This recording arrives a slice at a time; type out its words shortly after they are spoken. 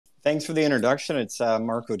Thanks for the introduction. It's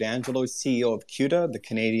Marco D'Angelo, CEO of CUTA, the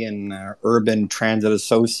Canadian Urban Transit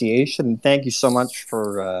Association. Thank you so much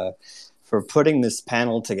for putting this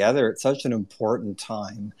panel together at such an important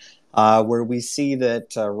time, where we see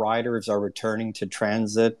that riders are returning to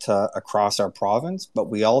transit across our province,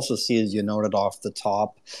 but we also see, as you noted off the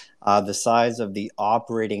top, the size of the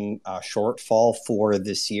operating shortfall for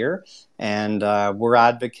this year. And we're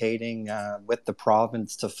advocating with the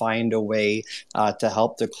province to find a way to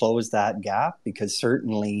help to close that gap, because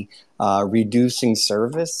certainly reducing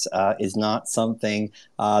service is not something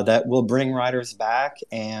that will bring riders back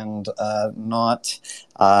and not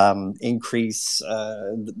increase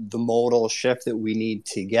the modal shift that we need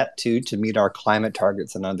to get to meet our climate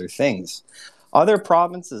targets and other things. Other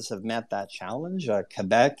provinces have met that challenge.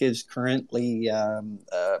 Quebec is currently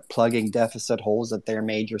plugging deficit holes at their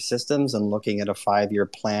major systems and looking at a 5-year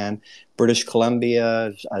plan. British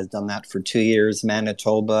Columbia has done that for 2 years.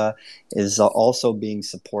 Manitoba is also being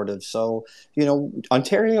supportive. So,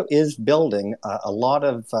 Ontario is building a lot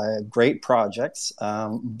of great projects,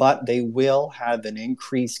 but they will have an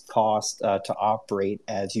increased cost to operate,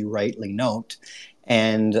 as you rightly note.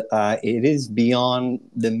 And it is beyond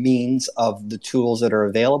the means of the tools that are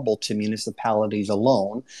available to municipalities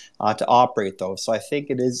alone to operate those. So I think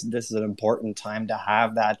this is an important time to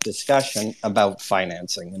have that discussion about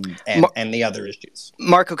financing and the other issues.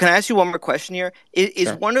 Marco, can I ask you one more question here? Is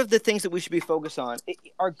Sure. one of the things that we should be focused on,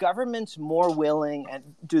 are governments more willing, and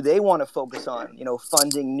do they want to focus on,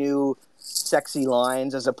 funding new sexy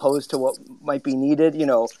lines as opposed to what might be needed?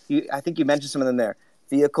 I think you mentioned some of them there.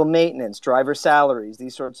 Vehicle maintenance, driver salaries,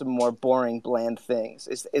 these sorts of more boring, bland things.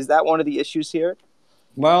 Is that one of the issues here?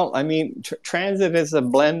 Well, I mean, transit is a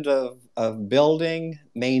blend of building,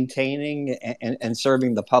 maintaining, and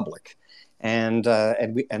serving the public. And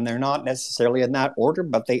they're not necessarily in that order,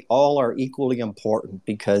 but they all are equally important,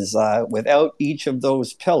 because without each of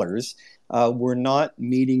those pillars, we're not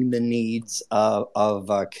meeting the needs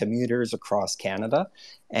of commuters across Canada.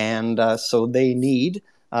 And so they need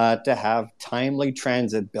to have timely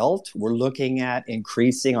transit built. We're looking at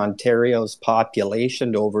increasing Ontario's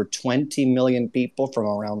population to over 20 million people from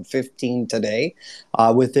around 15 today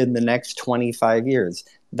within the next 25 years.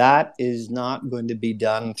 That is not going to be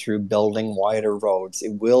done through building wider roads.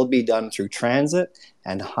 It will be done through transit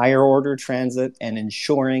and higher order transit, and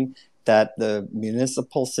ensuring that the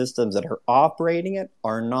municipal systems that are operating it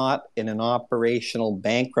are not in an operational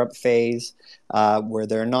bankrupt phase, where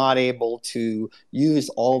they're not able to use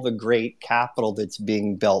all the great capital that's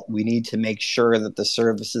being built. We need to make sure that the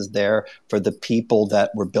service is there for the people that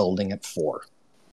we're building it for.